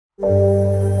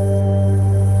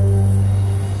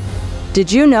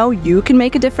Did you know you can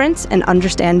make a difference in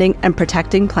understanding and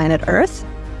protecting planet Earth?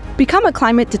 Become a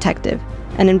climate detective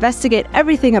and investigate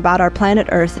everything about our planet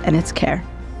Earth and its care.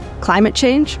 Climate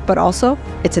change, but also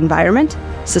its environment,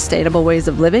 sustainable ways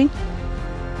of living,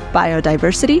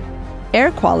 biodiversity,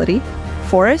 air quality,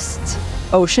 forests,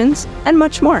 oceans, and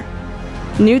much more.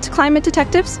 New to Climate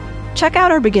Detectives? Check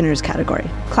out our beginners category,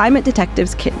 Climate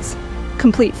Detectives Kids.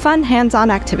 Complete fun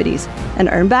hands-on activities and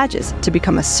earn badges to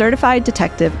become a certified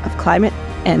detective of climate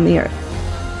and the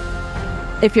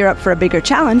Earth. If you're up for a bigger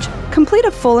challenge, complete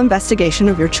a full investigation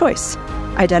of your choice.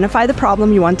 Identify the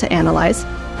problem you want to analyze,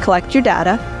 collect your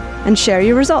data, and share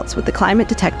your results with the Climate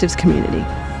Detectives community.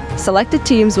 Selected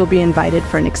teams will be invited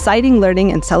for an exciting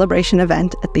learning and celebration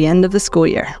event at the end of the school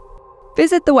year.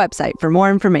 Visit the website for more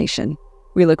information.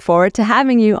 We look forward to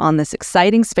having you on this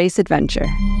exciting space adventure.